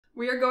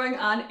We are going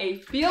on a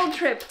field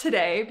trip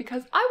today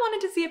because I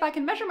wanted to see if I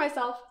can measure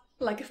myself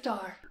like a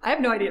star. I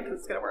have no idea if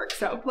this is gonna work,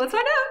 so let's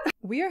find out.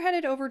 We are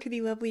headed over to the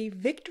lovely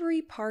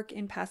Victory Park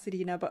in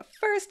Pasadena, but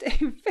first,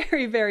 a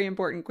very, very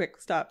important quick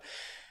stop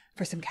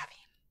for some caffeine.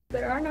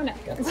 There are no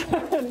napkins.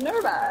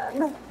 Never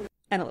mind.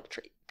 And a little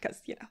treat,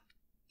 because, you know,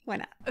 why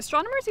not?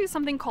 Astronomers use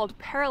something called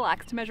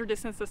parallax to measure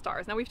distance to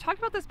stars. Now, we've talked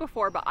about this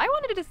before, but I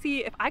wanted to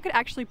see if I could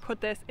actually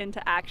put this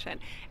into action.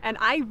 And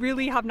I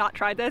really have not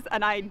tried this,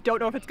 and I don't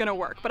know if it's gonna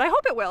work, but I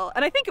hope it will,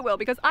 and I think it will,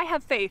 because I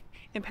have faith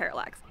in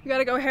parallax. You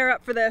gotta go hair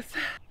up for this.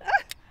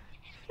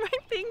 My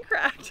thing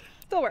cracked.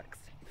 Still works.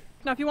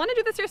 Now, if you want to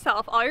do this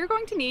yourself, all you're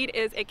going to need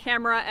is a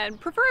camera and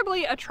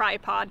preferably a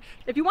tripod.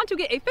 If you want to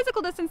get a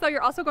physical distance though,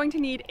 you're also going to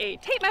need a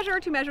tape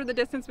measure to measure the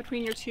distance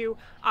between your two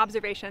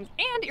observations.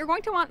 And you're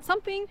going to want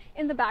something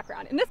in the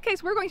background. In this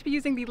case, we're going to be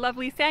using the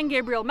lovely San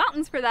Gabriel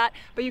Mountains for that,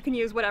 but you can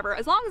use whatever,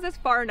 as long as it's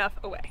far enough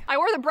away. I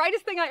wore the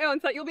brightest thing I own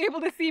so that you'll be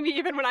able to see me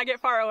even when I get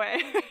far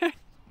away.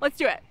 Let's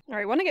do it. All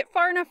right, want to get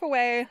far enough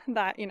away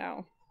that, you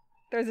know,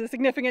 there's a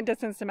significant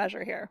distance to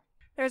measure here.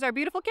 There's our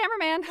beautiful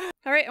cameraman.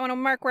 All right, I want to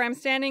mark where I'm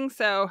standing,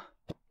 so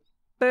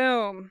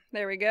boom,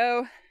 there we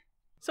go.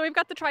 So we've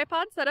got the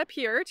tripod set up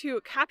here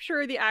to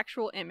capture the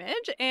actual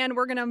image, and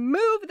we're gonna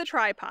move the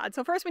tripod.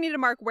 So first we need to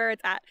mark where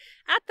it's at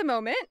the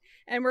moment,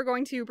 and we're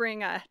going to bring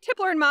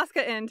Tipler and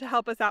Mosca in to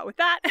help us out with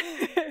that.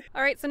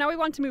 All right, so now we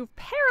want to move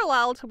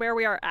parallel to where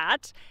we are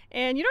at,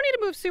 and you don't need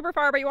to move super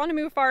far, but you want to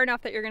move far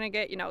enough that you're gonna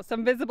get, you know,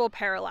 some visible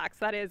parallax.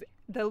 That is,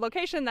 the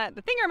location that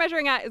the thing you're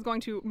measuring at is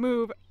going to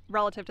move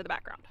relative to the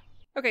background.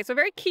 Okay, so a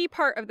very key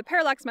part of the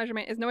parallax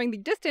measurement is knowing the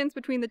distance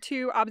between the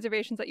two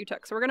observations that you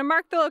took. So we're gonna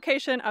mark the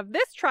location of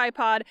this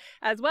tripod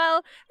as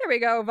well. There we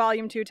go,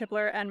 volume 2,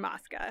 Tipler and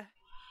Mosca.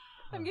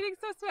 I'm getting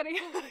so sweaty.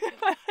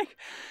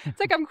 It's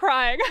like I'm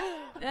crying.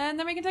 And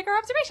then we can take our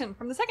observation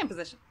from the second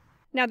position.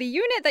 Now, the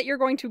unit that you're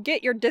going to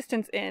get your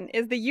distance in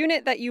is the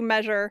unit that you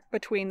measure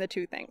between the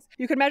two things.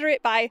 You can measure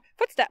it by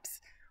footsteps,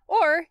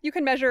 or you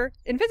can measure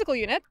in physical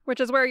units, which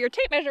is where your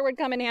tape measure would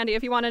come in handy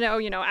if you want to know,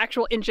 you know,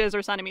 actual inches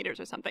or centimeters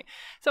or something.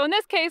 So in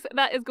this case,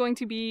 that is going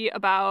to be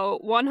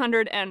about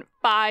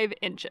 105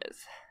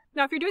 inches.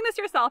 Now, if you're doing this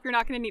yourself, you're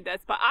not going to need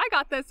this, but I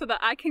got this so that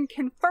I can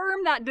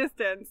confirm that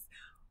distance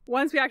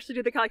once we actually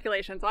do the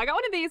calculation. So I got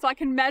one of these so I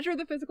can measure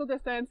the physical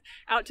distance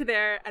out to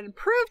there and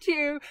prove to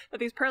you that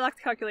these parallax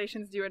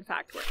calculations do in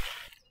fact work.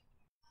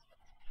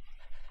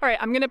 All right,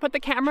 I'm gonna put the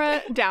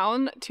camera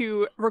down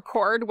to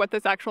record what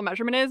this actual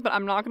measurement is, but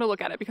I'm not gonna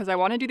look at it because I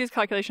wanna do these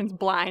calculations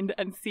blind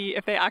and see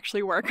if they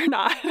actually work or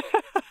not. I think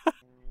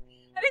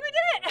we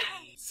did it!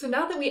 So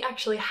now that we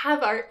actually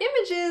have our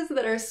images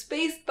that are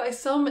spaced by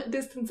some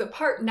distance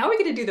apart, now we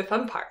get to do the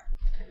fun part.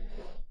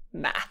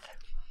 Math.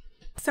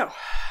 So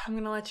I'm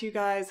gonna let you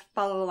guys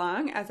follow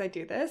along as I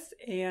do this,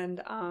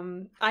 and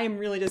I am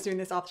really just doing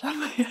this off the top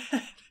of my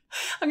head.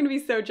 I'm gonna be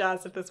so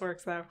jazzed if this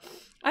works though.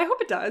 I hope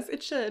it does.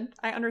 It should.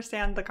 I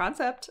understand the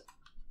concept.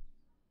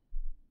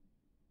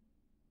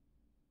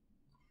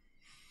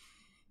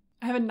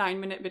 I have a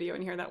 9-minute video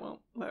in here that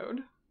won't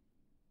load.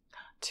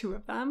 2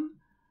 of them.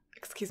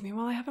 Excuse me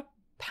while I have a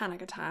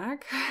panic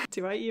attack.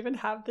 Do I even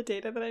have the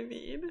data that I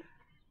need?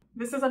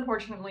 This is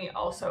unfortunately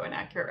also an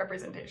accurate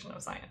representation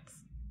of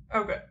science.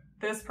 Oh good.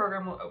 This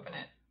program will open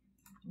it.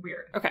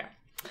 Weird. Okay.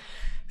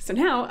 So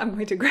now I'm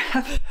going to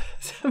grab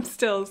some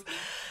stills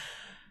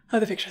of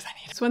the pictures I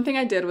need. So one thing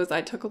I did was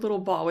I took a little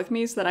ball with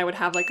me so that I would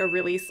have like a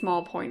really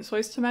small point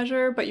source to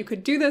measure, but you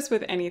could do this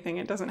with anything.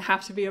 It doesn't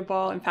have to be a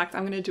ball. In fact,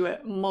 I'm gonna do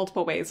it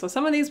multiple ways. So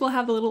some of these will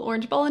have the little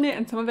orange ball in it,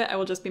 and some of it I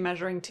will just be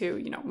measuring to,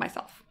 you know,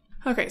 myself.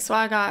 Okay, so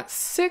I got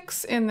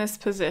 6 in this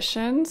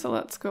position. So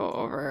let's go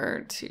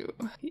over to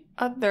the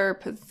other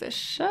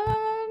position.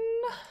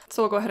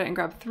 So we'll go ahead and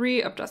grab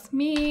 3 of just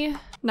me.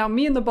 Now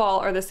me and the ball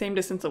are the same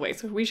distance away,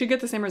 so we should get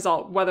the same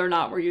result whether or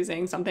not we're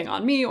using something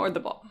on me or the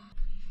ball.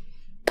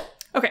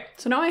 Okay,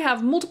 so now I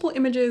have multiple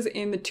images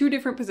in the 2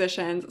 different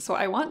positions, so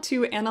I want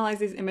to analyze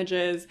these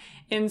images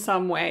in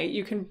some way.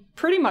 You can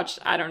pretty much,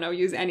 I don't know,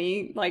 use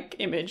any like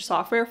image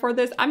software for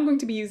this. I'm going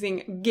to be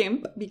using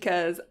GIMP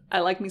because I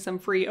like me some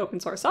free open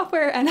source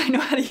software and I know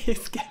how to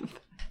use GIMP.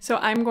 So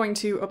I'm going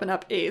to open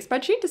up a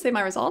spreadsheet to save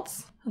my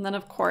results. And then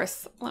of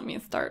course, let me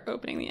start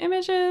opening the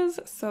images.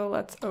 So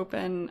let's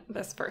open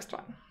this first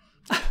one.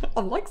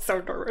 I'm like so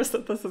nervous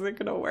that this isn't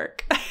gonna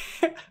work.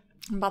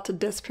 I'm about to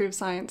disprove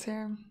science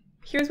here.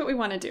 Here's what we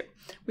want to do.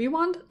 We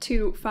want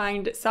to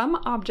find some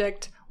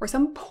object or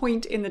some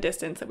point in the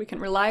distance that we can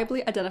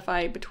reliably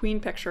identify between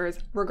pictures,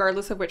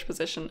 regardless of which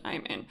position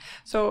I'm in.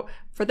 So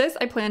for this,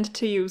 I planned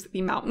to use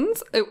the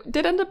mountains. It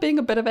did end up being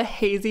a bit of a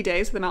hazy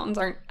day, so the mountains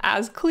aren't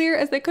as clear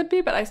as they could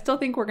be, but I still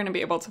think we're going to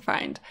be able to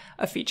find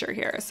a feature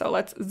here. So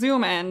let's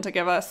zoom in to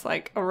give us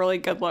like a really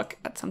good look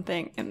at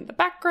something in the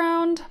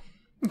background.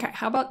 Okay,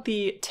 how about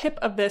the tip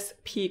of this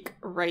peak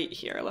right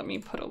here? Let me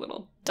put a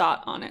little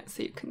dot on it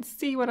so you can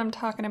see what I'm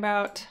talking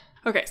about.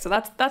 Okay, so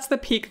that's the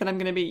peak that I'm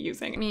gonna be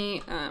using. Let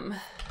me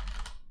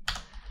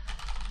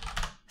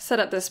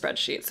set up this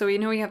spreadsheet. So we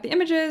know we have the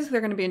images,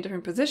 they're gonna be in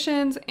different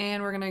positions,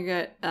 and we're gonna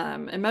get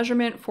a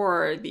measurement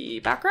for the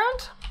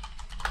background.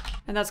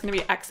 And that's gonna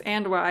be X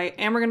and Y,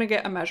 and we're gonna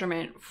get a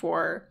measurement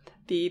for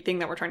the thing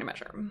that we're trying to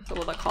measure. So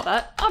we'll call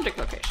that object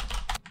location.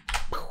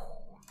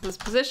 This is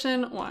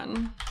position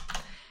 1,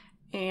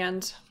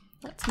 and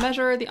let's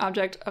measure the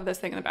object of this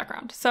thing in the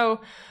background. So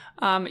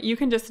you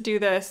can just do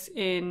this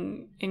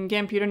in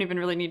GIMP. You don't even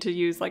really need to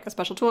use like a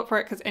special tool for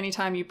it, because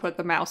anytime you put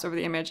the mouse over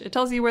the image, it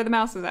tells you where the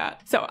mouse is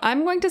at. So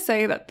I'm going to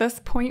say that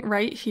this point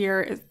right here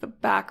is the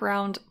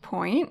background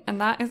point, and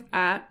that is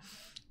at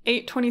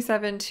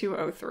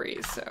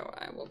 827,203. So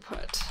I will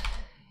put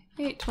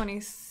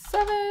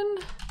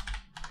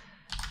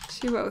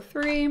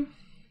 827,203.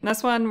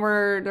 This one,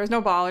 there's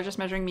no ball, we're just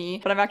measuring me,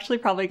 but I'm actually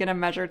probably gonna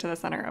measure to the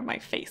center of my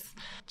face,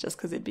 just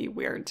because it'd be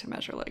weird to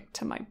measure like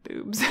to my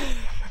boobs.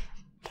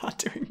 Not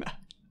doing that.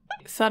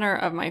 Center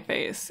of my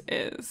face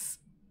is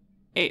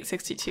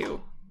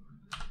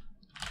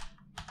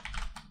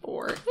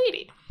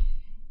 862,480.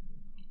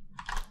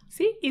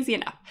 See, easy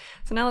enough.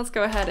 So now let's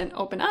go ahead and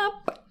open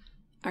up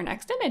our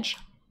next image.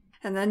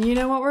 And then you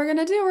know what we're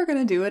gonna do? We're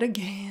gonna do it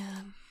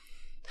again.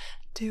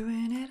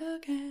 Doing it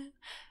again,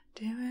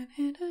 doing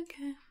it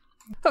again.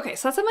 Okay,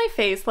 so that's on my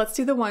face. Let's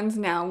do the ones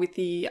now with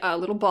the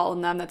little ball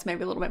in them that's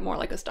maybe a little bit more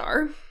like a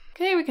star.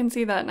 Okay, we can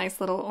see that nice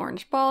little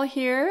orange ball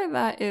here.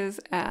 That is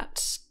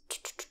at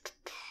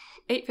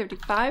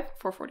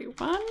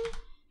 855,441.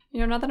 You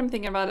know, now that I'm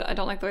thinking about it, I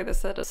don't like the way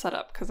this is set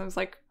up, because it was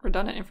like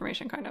redundant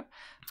information kind of.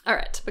 All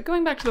right, but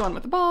going back to the one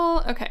with the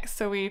ball. Okay,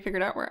 so we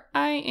figured out where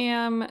I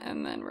am,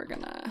 and then we're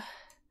gonna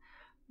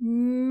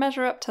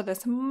measure up to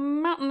this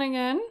mountain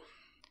again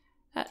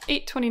at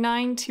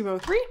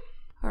 829,203.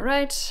 All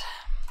right.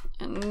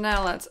 And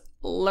now let's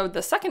load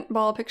the second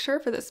ball picture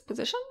for this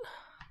position.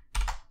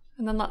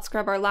 And then let's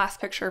grab our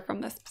last picture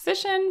from this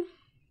position.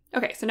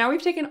 Okay, so now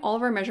we've taken all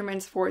of our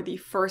measurements for the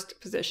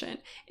first position,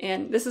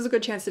 and this is a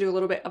good chance to do a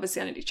little bit of a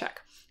sanity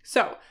check.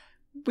 So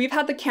we've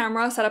had the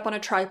camera set up on a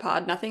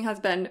tripod, nothing has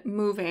been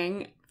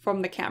moving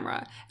from the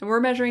camera, and we're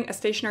measuring a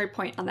stationary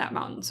point on that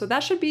mountain. So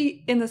that should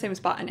be in the same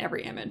spot in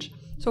every image.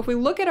 So if we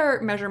look at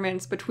our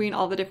measurements between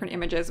all the different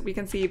images, we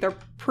can see they're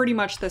pretty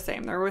much the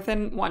same. They're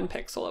within 1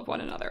 pixel of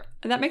one another.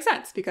 And that makes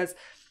sense, because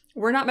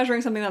we're not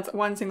measuring something that's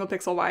 1 single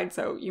pixel wide,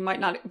 so you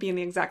might not be in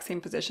the exact same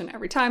position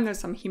every time. There's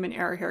some human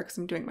error here because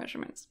I'm doing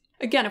measurements.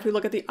 Again, if we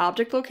look at the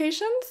object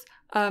locations,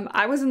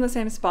 I was in the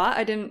same spot,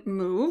 I didn't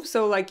move,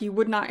 so like you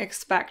would not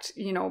expect,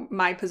 you know,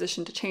 my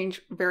position to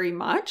change very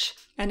much.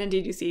 And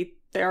indeed, you see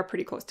they are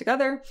pretty close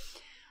together.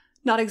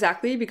 Not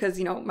exactly, because,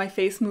 you know, my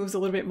face moves a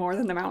little bit more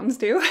than the mountains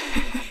do.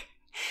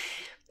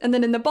 And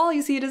then in the ball,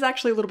 you see it is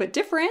actually a little bit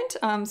different.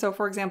 So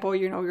for example,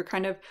 you know, you're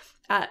kind of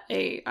at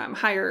a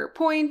higher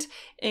point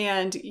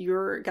and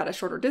you're got a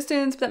shorter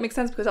distance, but that makes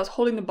sense because I was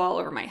holding the ball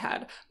over my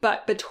head.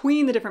 But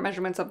between the different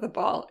measurements of the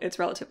ball, it's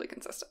relatively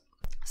consistent.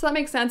 So that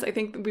makes sense. I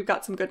think we've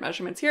got some good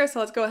measurements here. So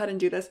let's go ahead and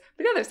do this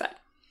for the other side.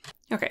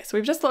 Okay, so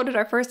we've just loaded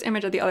our first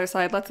image of the other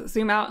side. Let's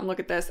zoom out and look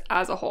at this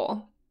as a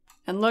whole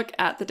and look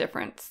at the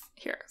difference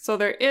here. So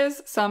there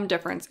is some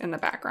difference in the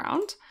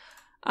background.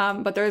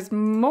 But there's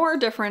more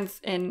difference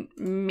in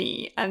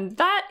me, and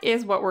that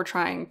is what we're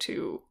trying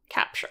to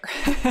capture.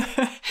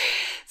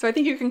 So I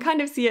think you can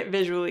kind of see it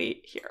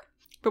visually here,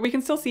 but we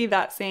can still see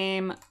that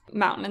same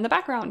mountain in the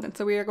background, and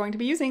so we are going to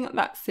be using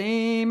that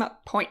same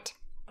point.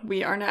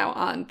 We are now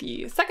on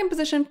the second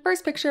position,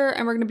 first picture,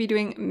 and we're going to be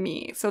doing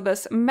me. So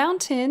this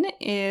mountain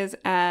is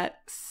at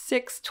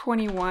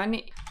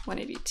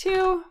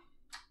 621,182,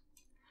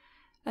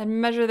 and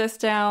measure this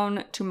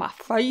down to my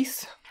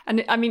face.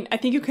 And I mean, I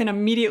think you can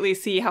immediately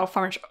see how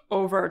far much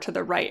over to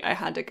the right I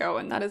had to go,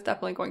 and that is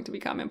definitely going to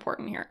become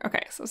important here.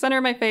 Okay, so center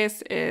of my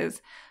face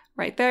is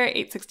right there,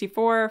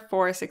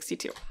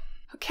 864,462.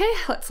 Okay,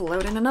 let's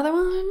load in another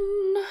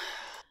one.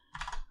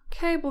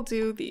 Okay, we'll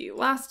do the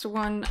last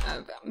one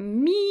of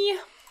me.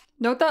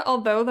 Note that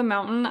although the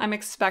mountain, I'm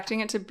expecting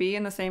it to be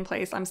in the same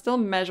place, I'm still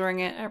measuring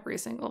it every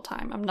single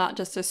time. I'm not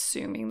just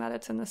assuming that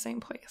it's in the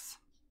same place.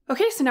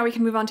 Okay, so now we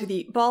can move on to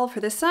the ball for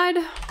this side.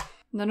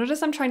 Now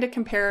notice I'm trying to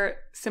compare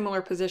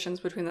similar positions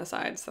between the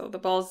sides. So the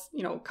ball's,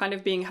 you know, kind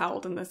of being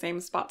held in the same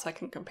spot so I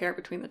can compare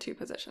between the two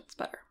positions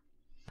better.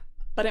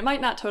 But it might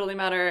not totally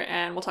matter,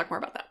 and we'll talk more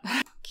about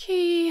that.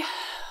 Okay,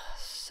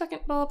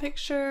 second ball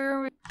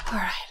picture. All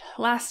right,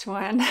 last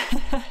one.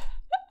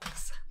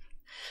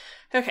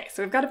 Okay,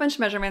 so we've got a bunch of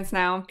measurements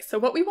now. So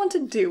what we want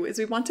to do is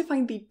we want to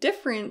find the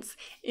difference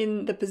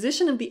in the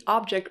position of the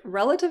object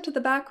relative to the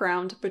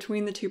background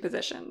between the two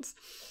positions.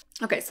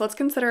 Okay, so let's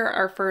consider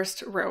our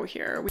first row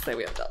here. We say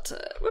we have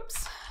delta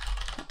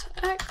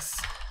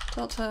X,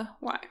 delta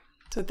Y.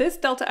 So this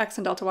delta X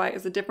and delta Y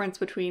is the difference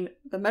between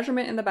the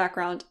measurement in the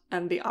background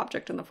and the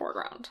object in the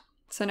foreground.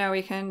 So now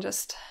we can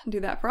just do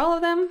that for all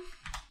of them.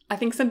 I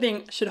think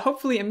something should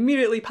hopefully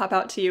immediately pop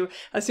out to you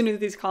as soon as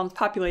these columns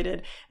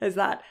populated, is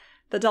that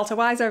the delta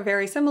Y's are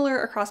very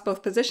similar across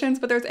both positions,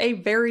 but there's a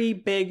very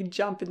big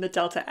jump in the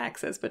delta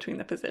X's between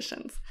the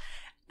positions.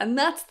 And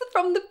that's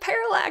from the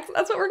parallax.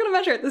 That's what we're gonna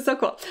measure. This is so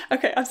cool.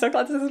 Okay, I'm so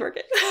glad this is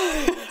working.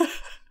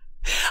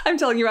 I'm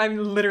telling you, I'm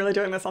literally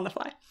doing this on the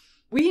fly.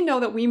 We know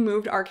that we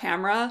moved our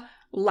camera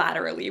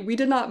laterally. We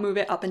did not move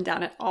it up and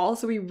down at all.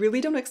 So we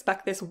really don't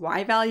expect this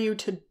y value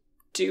to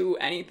do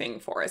anything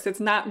for us. It's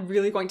not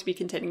really going to be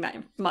containing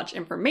that much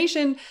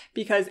information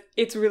because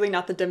it's really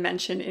not the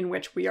dimension in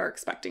which we are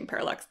expecting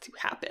parallax to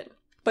happen.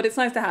 But it's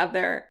nice to have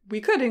there.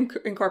 We could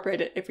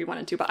incorporate it if we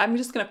wanted to, but I'm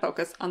just going to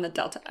focus on the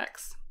delta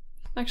x.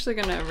 I'm actually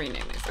going to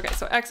rename these. Okay,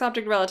 so x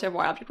object relative,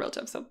 y object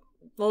relative. So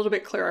a little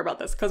bit clearer about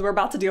this because we're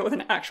about to deal with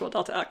an actual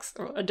delta x,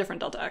 or a different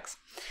delta x.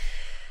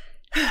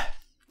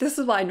 This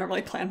is why I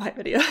normally plan my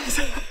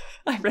videos.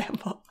 I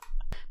ramble.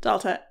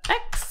 Delta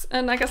x,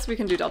 and I guess we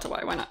can do delta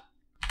y, why not?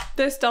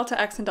 This delta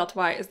x and delta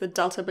y is the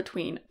delta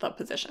between the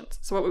positions.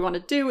 So what we want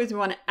to do is we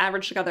want to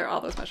average together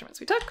all those measurements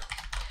we took.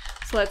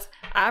 So let's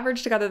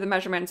average together the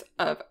measurements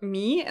of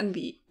me and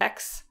the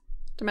x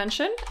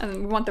dimension, and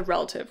we want the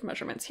relative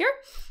measurements here.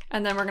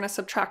 And then we're going to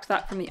subtract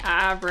that from the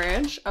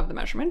average of the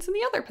measurements in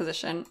the other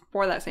position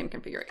for that same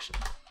configuration.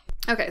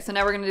 Okay, so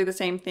now we're going to do the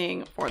same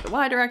thing for the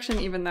y direction,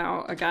 even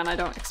though, again, I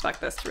don't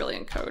expect this to really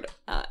encode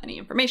any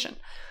information.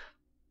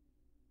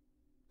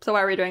 So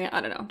why are we doing it? I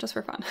don't know, just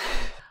for fun.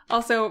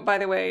 Also, by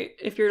the way,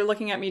 if you're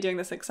looking at me doing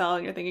this Excel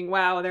and you're thinking,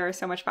 wow, there are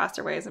so much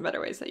faster ways and better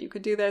ways that you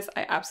could do this,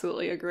 I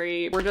absolutely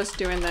agree. We're just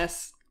doing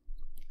this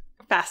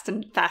fast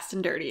and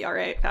dirty, all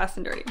right? Fast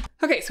and dirty.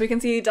 Okay, so we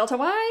can see delta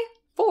y,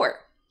 4.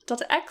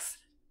 Delta x,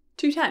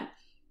 210.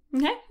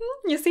 Okay,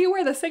 you see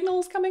where the signal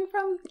is coming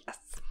from? Yes.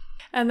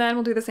 And then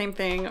we'll do the same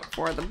thing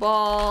for the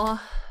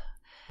ball.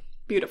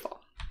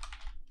 Beautiful.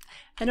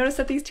 I noticed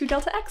that these two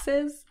delta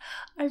x's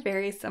are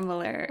very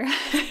similar.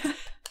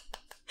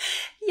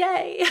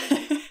 Yay!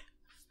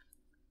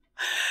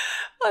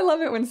 I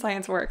love it when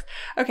science works.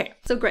 Okay,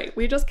 so great.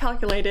 We just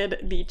calculated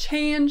the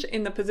change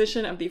in the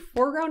position of the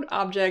foreground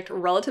object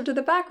relative to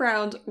the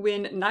background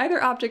when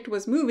neither object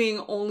was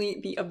moving, only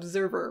the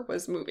observer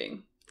was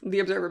moving. The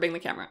observer being the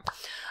camera.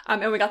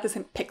 And we got this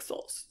in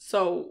pixels.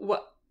 So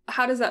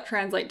how does that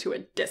translate to a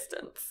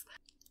distance?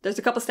 There's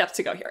a couple steps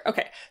to go here.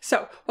 Okay,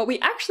 so what we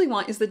actually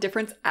want is the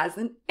difference as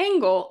an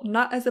angle,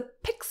 not as a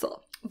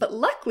pixel. But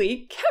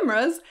luckily,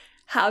 cameras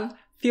have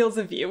fields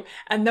of view,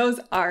 and those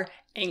are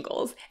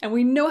angles. And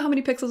we know how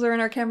many pixels are in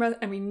our camera,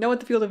 and we know what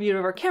the field of view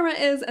of our camera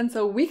is, and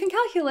so we can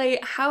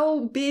calculate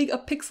how big a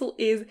pixel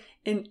is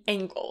in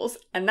angles,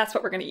 and that's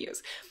what we're going to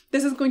use.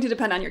 This is going to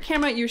depend on your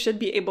camera. You should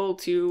be able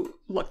to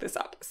look this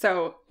up.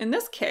 So in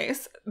this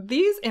case,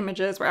 these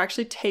images were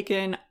actually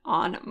taken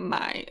on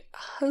my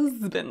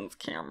husband's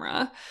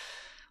camera.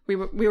 We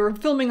were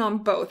filming on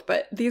both,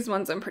 but these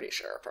ones I'm pretty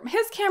sure are from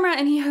his camera,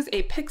 and he has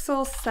a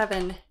Pixel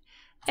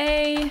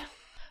 7a.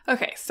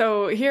 Okay,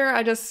 so here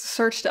I just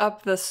searched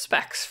up the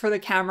specs for the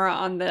camera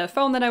on the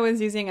phone that I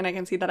was using, and I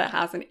can see that it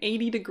has an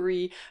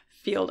 80-degree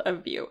field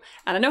of view.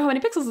 And I know how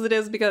many pixels it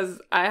is because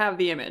I have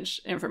the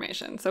image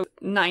information. So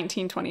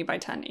 1920 by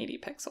 1080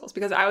 pixels,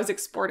 because I was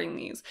exporting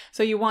these.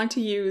 So you want to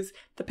use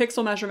the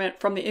pixel measurement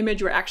from the image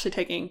you're actually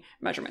taking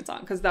measurements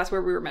on, because that's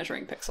where we were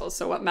measuring pixels.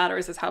 So what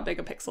matters is how big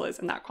a pixel is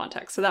in that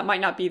context. So that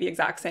might not be the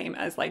exact same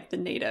as like the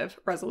native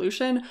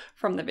resolution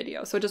from the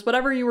video. So just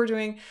whatever you were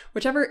doing,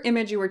 whichever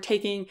image you were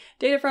taking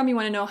data from, you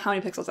want to know how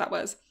many pixels that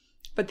was.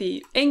 But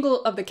the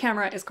angle of the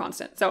camera is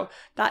constant. So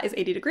that is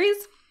 80 degrees.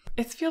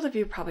 Its field of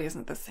view probably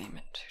isn't the same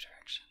in two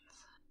directions.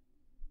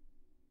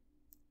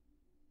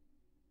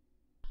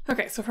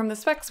 Okay, so from the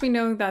specs, we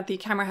know that the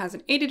camera has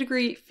an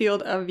 80-degree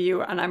field of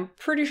view, and I'm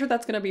pretty sure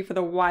that's going to be for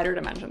the wider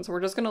dimension. So we're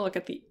just going to look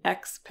at the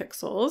X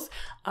pixels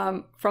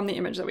from the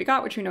image that we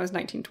got, which we know is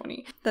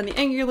 1920. Then the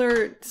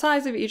angular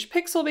size of each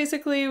pixel,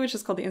 basically, which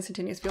is called the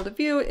instantaneous field of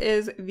view,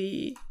 is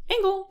the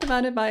angle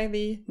divided by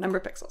the number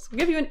of pixels. We'll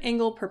give you an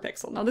angle per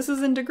pixel. Now this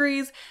is in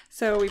degrees,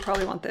 so we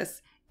probably want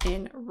this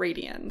in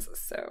radians.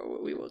 So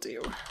we will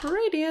do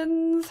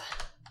radians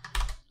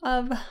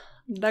of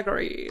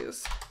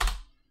degrees.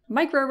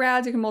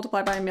 Microrads, you can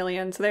multiply by a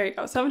million. So there you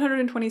go,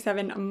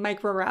 727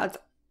 microrads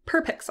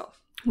per pixel.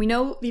 We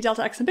know the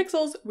delta x in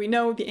pixels, we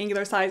know the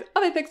angular size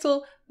of a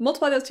pixel,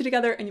 multiply those two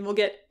together and you will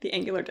get the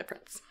angular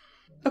difference.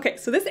 Okay,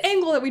 so this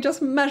angle that we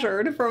just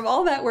measured, from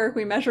all that work,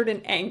 we measured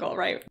an angle,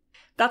 right?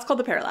 That's called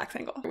the parallax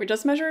angle. We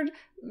just measured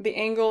the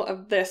angle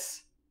of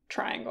this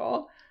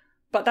triangle,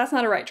 but that's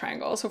not a right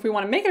triangle. So if we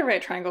want to make it a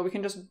right triangle, we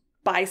can just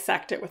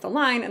bisect it with a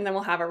line and then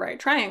we'll have a right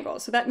triangle.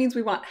 So that means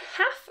we want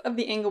half of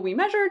the angle we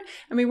measured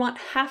and we want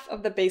half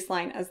of the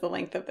baseline as the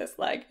length of this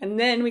leg. And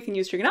then we can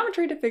use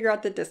trigonometry to figure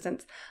out the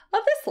distance of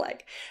this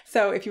leg.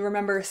 So if you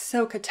remember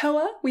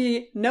SOHCAHTOA,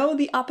 we know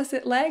the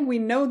opposite leg, we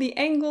know the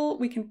angle,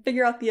 we can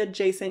figure out the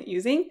adjacent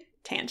using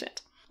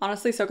tangent.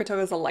 Honestly,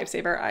 SOHCAHTOA is a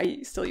lifesaver.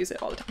 I still use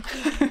it all the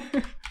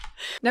time.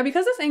 Now,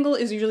 because this angle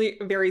is usually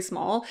very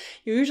small,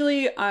 you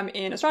usually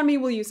in astronomy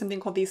will use something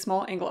called the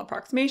small angle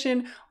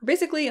approximation.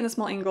 Basically, in the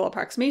small angle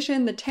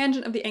approximation, the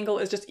tangent of the angle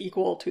is just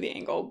equal to the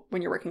angle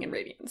when you're working in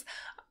radians.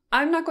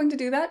 I'm not going to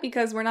do that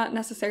because we're not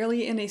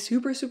necessarily in a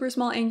super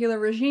small angular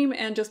regime,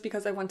 and just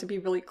because I want to be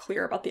really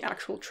clear about the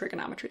actual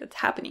trigonometry that's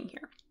happening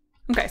here.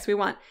 Okay, so we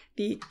want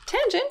the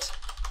tangent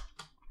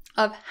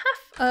of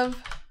half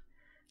of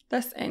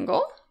this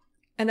angle.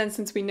 And then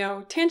since we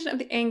know tangent of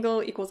the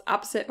angle equals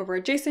opposite over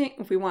adjacent,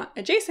 if we want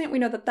adjacent, we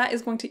know that that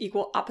is going to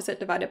equal opposite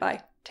divided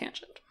by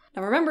tangent.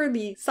 Now remember,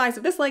 the size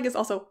of this leg is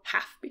also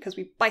half because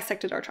we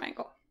bisected our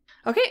triangle.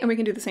 Okay, and we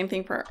can do the same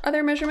thing for our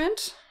other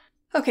measurement.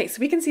 Okay,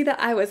 so we can see that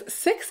I was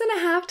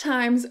 6.5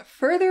 times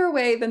further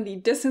away than the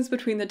distance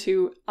between the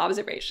two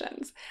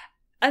observations.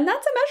 And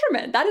that's a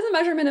measurement. That is a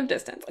measurement of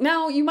distance.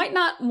 Now, you might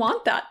not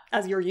want that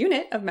as your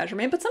unit of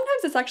measurement, but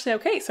sometimes it's actually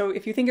okay. So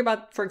if you think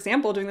about, for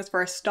example, doing this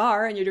for a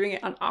star and you're doing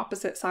it on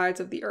opposite sides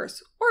of the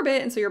Earth's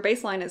orbit, and so your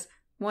baseline is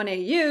 1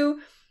 AU,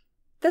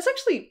 that's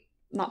actually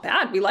not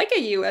bad. We like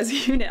AU as a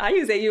unit. I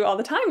use AU all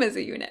the time as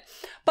a unit.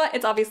 But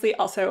it's obviously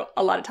also,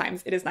 a lot of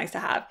times, it is nice to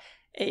have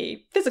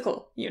a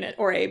physical unit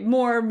or a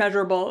more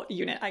measurable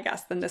unit, I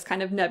guess, than this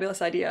kind of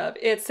nebulous idea of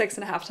it's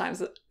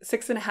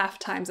 6.5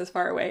 times as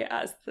far away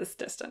as this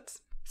distance.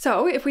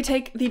 So if we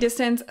take the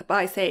distance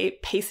by, say,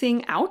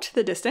 pacing out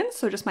the distance,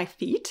 so just my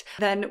feet,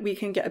 then we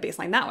can get a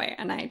baseline that way.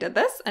 And I did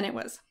this, and it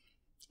was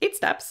 8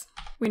 steps.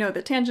 We know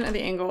the tangent of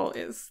the angle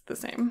is the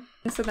same.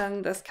 So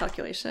then this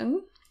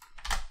calculation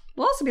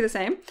will also be the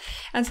same.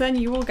 And so then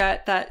you will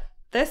get that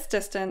this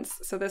distance,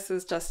 so this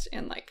is just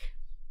in like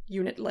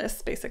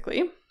unitless,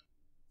 basically.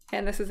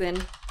 And this is in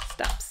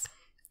steps.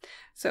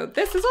 So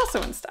this is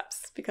also in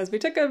steps because we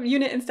took a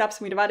unit in steps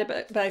and we divided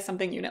it by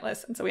something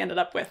unitless. And so we ended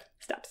up with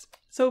steps.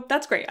 So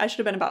that's great. I should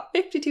have been about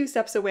 52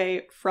 steps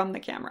away from the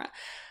camera.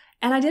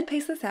 And I did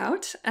pace this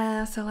out.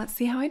 So let's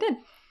see how I did.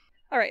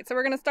 All right, so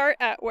we're going to start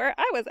at where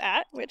I was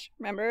at, which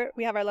remember,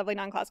 we have our lovely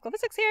non-classical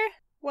physics here.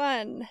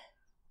 1,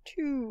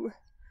 2,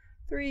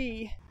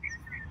 3.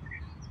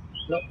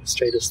 Not the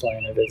straightest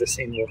line I've ever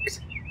seen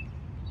walked.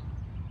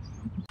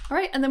 All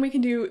right, and then we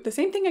can do the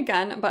same thing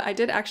again, but I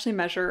did actually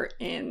measure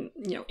in,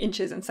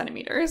 inches and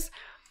centimeters.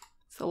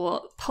 So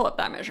we'll pull up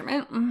that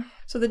measurement.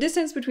 So the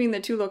distance between the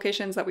two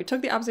locations that we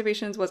took the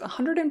observations was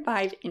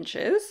 105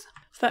 inches.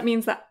 So that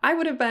means that I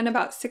would have been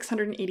about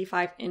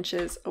 685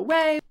 inches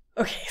away.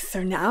 Okay,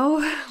 so now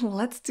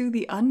let's do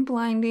the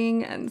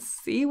unblinding and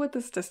see what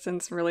this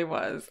distance really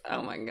was.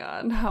 Oh my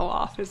God, how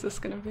off is this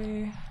gonna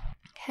be?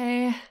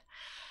 Okay,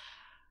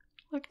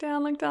 look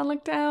down, look down,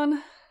 look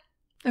down.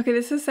 Okay,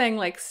 this is saying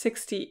like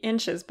 60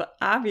 inches, but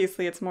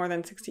obviously it's more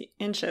than 60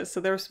 inches. So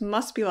there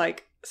must be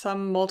like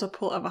some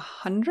multiple of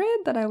 100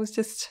 that I was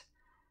just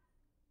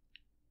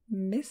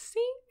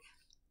missing.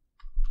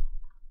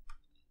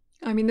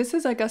 I mean, this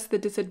is, I guess, the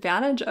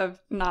disadvantage of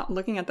not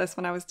looking at this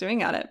when I was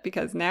doing at it,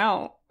 because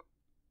now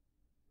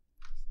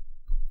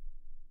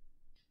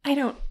I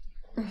don't.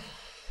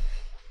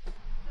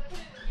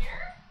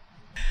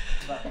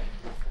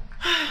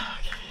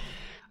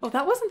 Oh,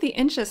 that wasn't the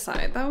inches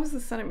side. That was the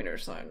centimeter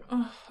side.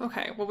 Oh,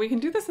 okay. Well, we can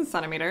do this in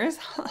centimeters.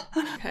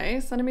 Okay,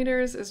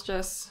 centimeters is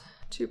just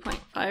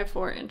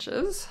 2.54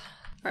 inches.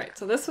 All right,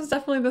 so this was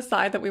definitely the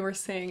side that we were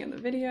seeing in the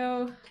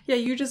video. Yeah,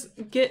 you just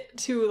get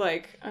to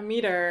like a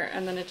meter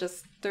and then it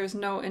just, there's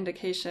no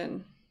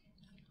indication.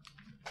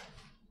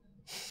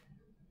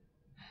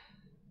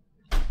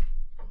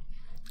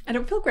 I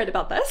don't feel great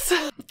about this.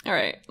 All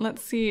right,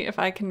 let's see if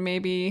I can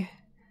maybe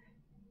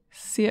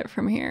see it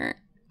from here.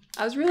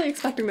 I was really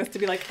expecting this to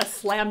be like a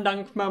slam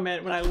dunk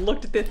moment when I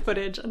looked at the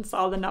footage and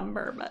saw the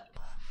number, but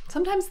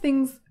sometimes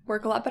things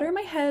work a lot better in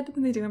my head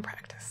than they do in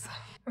practice.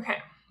 Okay,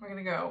 we're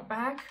gonna go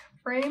back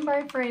frame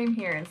by frame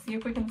here and see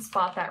if we can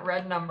spot that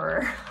red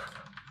number.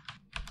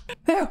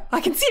 There,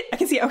 I can see it, I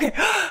can see it, okay.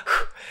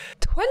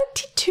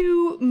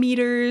 22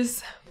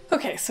 meters.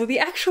 Okay, so the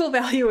actual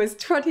value is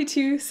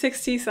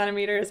 2260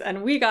 centimeters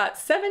and we got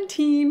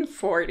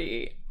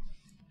 1740.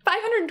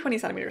 520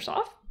 centimeters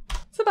off.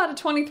 It's about a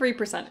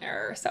 23%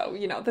 error, so,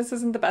 this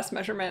isn't the best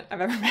measurement I've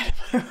ever made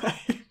in my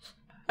life.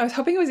 I was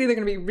hoping it was either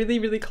going to be really,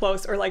 really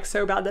close or like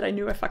so bad that I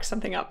knew I fucked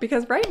something up,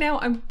 because right now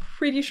I'm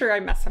pretty sure I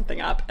messed something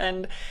up,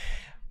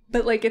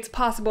 but like it's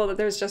possible that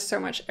there's just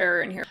so much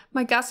error in here.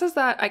 My guess is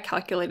that I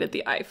calculated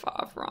the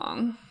IFOV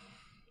wrong.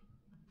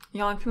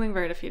 Y'all, I'm feeling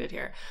very defeated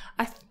here.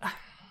 I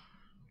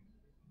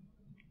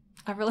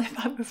really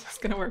thought this was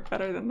going to work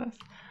better than this.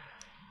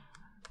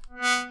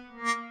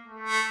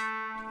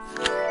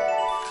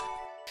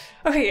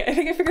 Okay, I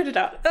think I figured it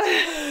out.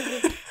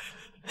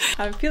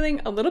 I'm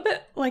feeling a little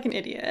bit like an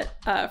idiot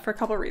for a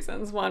couple of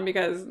reasons. One,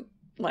 because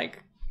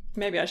like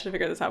maybe I should have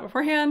figured this out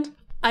beforehand.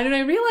 And I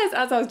realized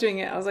as I was doing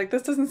it, I was like,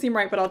 this doesn't seem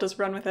right, but I'll just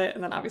run with it.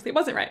 And then obviously it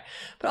wasn't right.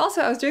 But also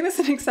I was doing this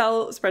in an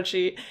Excel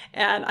spreadsheet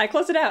and I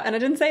closed it out and I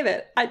didn't save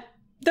it.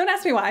 Don't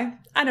ask me why.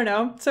 I don't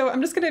know. So I'm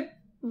just gonna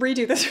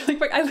redo this really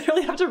quick. I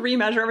literally have to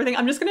remeasure everything.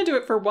 I'm just gonna do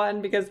it for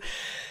one because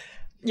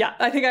yeah,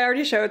 I think I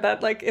already showed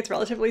that like it's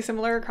relatively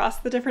similar across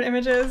the different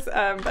images,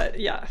 but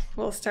yeah,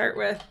 we'll start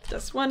with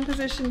just one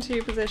position,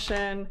 2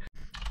 position,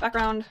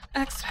 background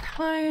X,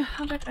 Y,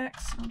 object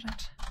X,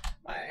 object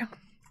Y.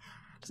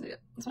 Just need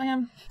it. That's what I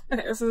am.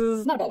 Okay, this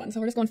is not a ball one, so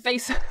we're just going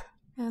face.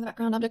 And the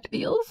background object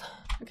fields.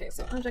 Okay,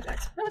 so object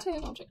X,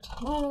 relative, object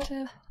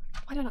relative.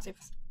 Why did I not save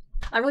this?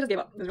 I really just gave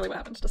up. This is really what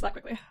happened, just that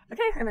quickly.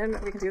 Okay, and then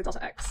we can do the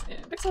delta X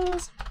in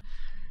pixels.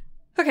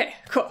 Okay,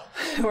 cool.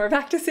 We're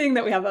back to seeing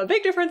that we have a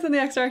big difference in the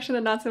X direction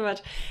and not so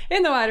much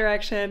in the Y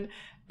direction.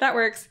 that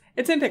works.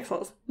 It's in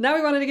pixels. Now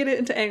we wanted to get it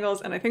into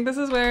angles, and I think this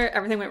is where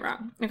everything went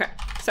wrong. Okay,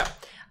 so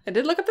I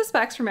did look up the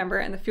specs, remember,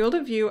 and the field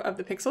of view of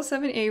the Pixel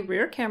 7a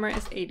rear camera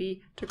is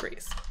 80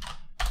 degrees.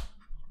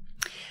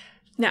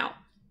 Now,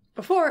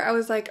 before I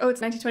was like, oh,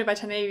 it's 1920 by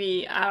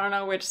 1080. I don't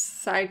know which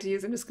side to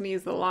use. I'm just going to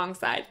use the long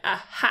side.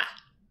 Aha!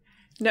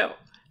 No,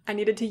 I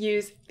needed to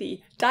use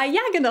the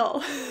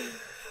diagonal,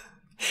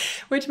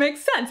 which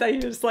makes sense. I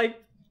just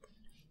like,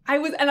 I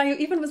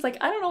even was like,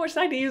 I don't know which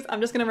side to use.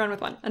 I'm just going to run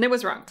with one. And it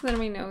was wrong. So then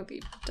we know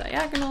the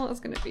diagonal is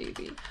going to be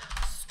the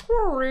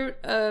square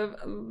root of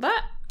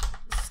that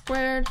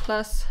squared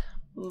plus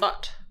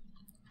that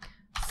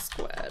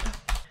squared.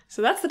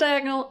 So that's the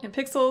diagonal in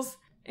pixels.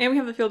 And we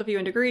have the field of view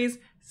in degrees.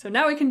 So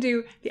now we can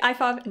do the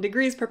IFOV in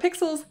degrees per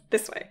pixels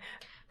this way.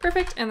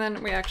 Perfect. And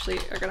then we actually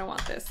are going to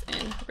want this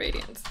in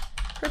radians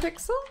per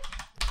pixel.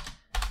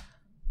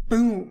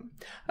 Boom.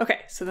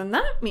 Okay, so then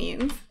that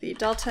means the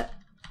delta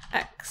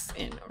x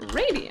in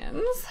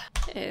radians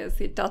is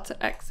the delta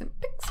x in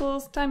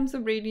pixels times the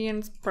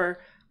radians per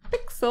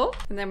pixel.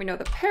 And then we know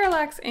the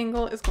parallax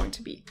angle is going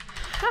to be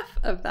half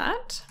of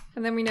that.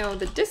 And then we know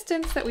the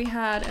distance that we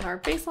had in our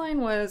baseline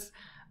was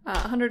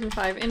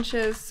 105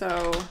 inches,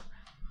 so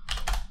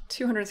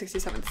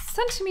 267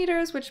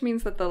 centimeters, which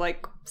means that the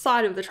like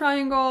side of the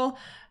triangle,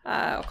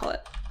 I'll call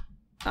it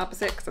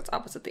opposite because it's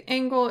opposite the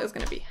angle, is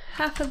going to be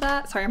half of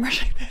that. Sorry, I'm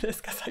rushing through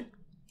this because I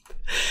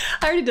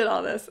already did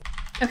all this.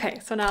 Okay,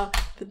 so now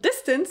the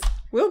distance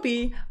will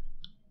be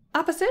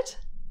opposite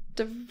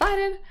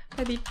divided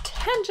by the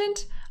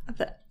tangent of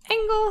the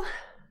angle.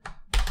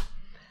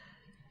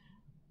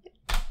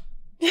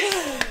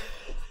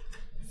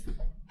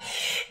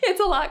 It's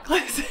a lot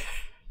closer.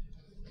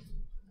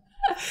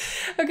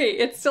 Okay,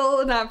 it's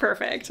still not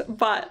perfect,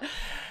 but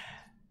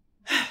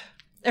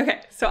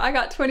okay, so I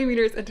got 20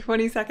 meters and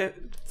 20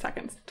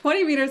 seconds,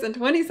 20 meters and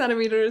 20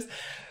 centimeters,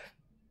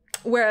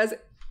 whereas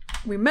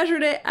we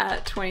measured it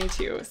at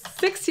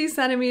 2260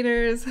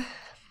 centimeters.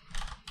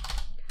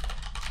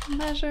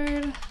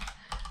 Measured,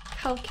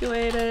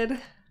 calculated.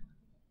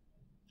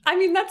 I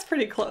mean, that's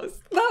pretty close.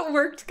 That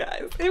worked,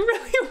 guys. It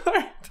really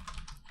worked.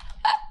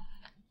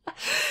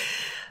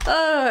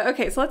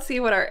 Okay, so let's see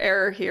what our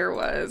error here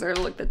was, or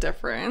look the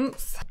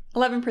difference.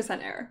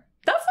 11% error.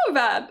 That's not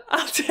bad.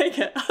 I'll take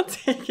it. I'll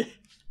take it.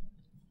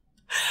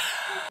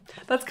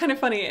 That's kind of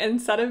funny.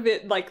 Instead of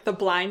it like the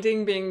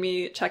blinding being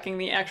me checking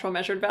the actual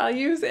measured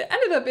values, it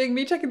ended up being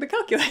me checking the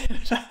calculated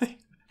value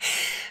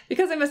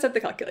because I messed up the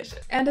calculation.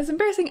 And as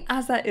embarrassing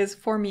as that is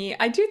for me,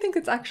 I do think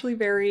it's actually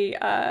very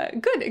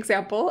good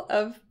example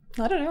of,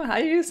 I don't know, how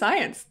you do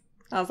science.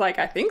 I was like,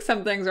 I think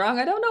something's wrong.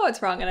 I don't know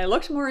what's wrong. And I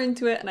looked more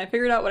into it and I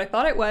figured out what I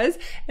thought it was.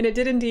 And it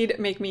did indeed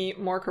make me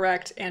more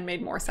correct and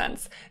made more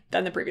sense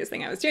than the previous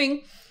thing I was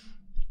doing.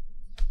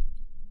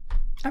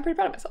 I'm pretty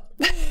proud of myself.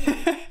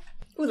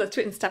 Ooh, let's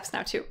do it in steps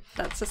now too.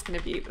 That's just going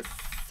to be the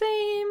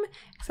same,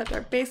 except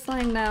our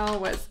baseline now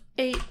was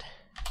 8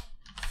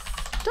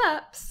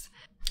 steps.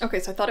 Okay,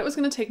 so I thought it was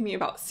going to take me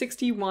about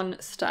 61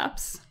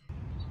 steps.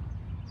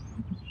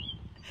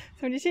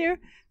 72,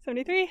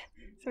 73,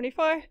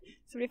 74,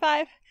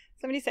 75,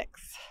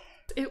 76.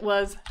 It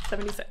was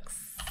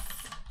 76.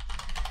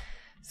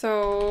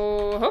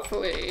 So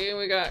hopefully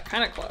we got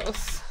kind of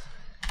close.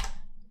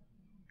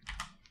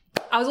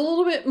 I was a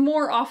little bit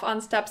more off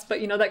on steps,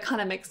 but you know, that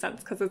kind of makes sense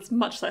because it's a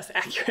much less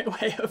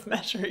accurate way of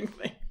measuring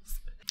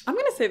things. I'm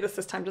going to say this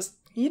time, just,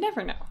 you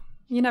never know.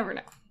 You never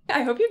know.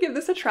 I hope you give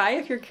this a try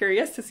if you're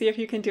curious to see if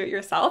you can do it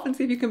yourself and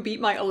see if you can beat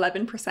my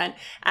 11%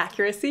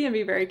 accuracy and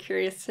be very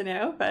curious to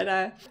know. But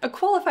a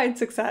qualified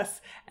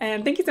success.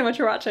 And thank you so much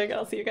for watching.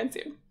 I'll see you again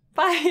soon.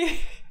 Bye.